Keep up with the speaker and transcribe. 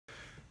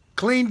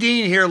Clean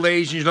Dean here,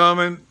 ladies and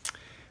gentlemen.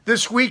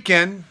 This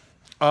weekend,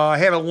 I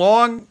had a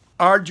long,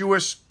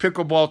 arduous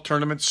pickleball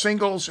tournament,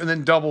 singles and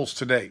then doubles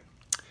today.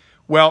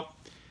 Well,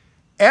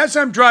 as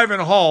I'm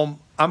driving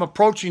home, I'm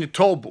approaching the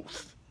toll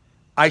booth.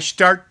 I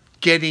start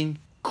getting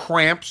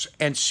cramps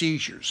and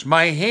seizures.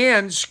 My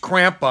hands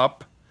cramp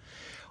up,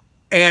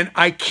 and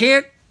I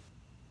can't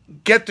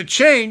get the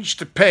change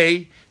to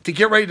pay to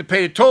get ready to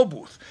pay the toll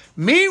booth.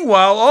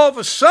 Meanwhile, all of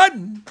a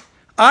sudden,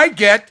 I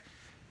get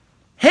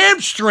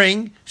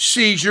hamstring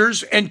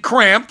seizures and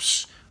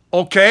cramps,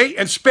 okay,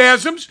 and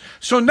spasms.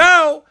 So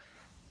now,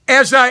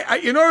 as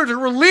in order to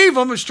relieve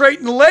them and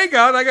straighten the leg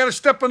out, I got to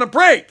step on the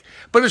brake.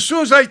 But as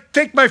soon as I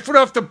take my foot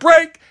off the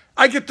brake,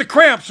 I get the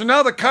cramps. So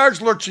now the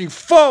car's lurching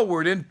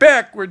forward and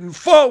backward and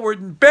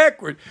forward and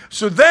backward.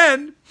 So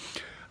then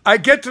I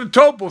get to the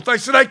toll booth. I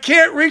said, I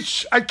can't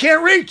reach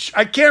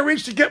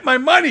to get my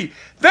money.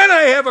 Then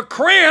I have a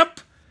cramp.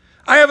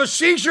 I have a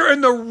seizure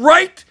in the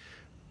right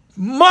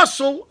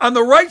muscle on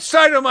the right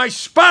side of my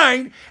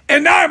spine,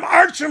 and now I'm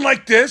arching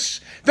like this.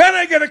 Then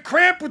I get a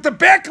cramp with the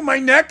back of my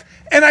neck,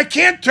 and I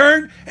can't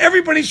turn.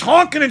 Everybody's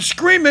honking and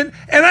screaming,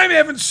 and I'm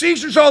having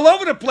seizures all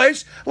over the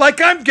place like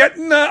I'm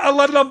getting a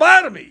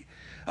lobotomy,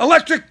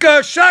 electric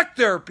shock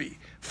therapy.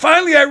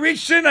 Finally, I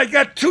reached in, I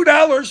got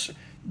 $2,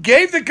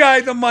 gave the guy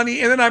the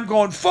money, and then I'm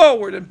going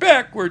forward and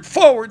backward,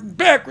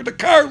 the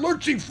car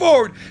lurching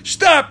forward,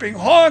 stopping,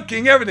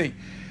 honking, everything.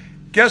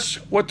 Guess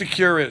what the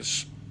cure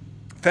is?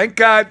 Thank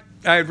God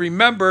I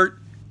remembered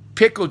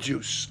pickle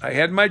juice. I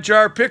had my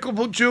jar of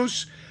pickle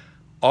juice.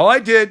 All I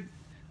did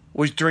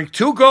was drink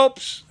 2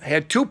 gulps,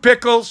 had 2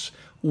 pickles.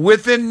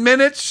 Within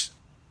minutes,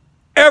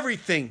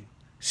 everything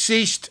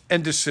ceased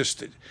and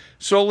desisted.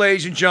 So,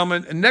 ladies and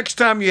gentlemen, next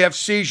time you have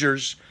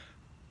seizures,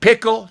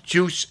 pickle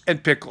juice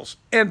and pickles.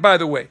 And by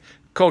the way,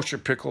 kosher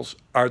pickles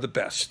are the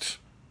best.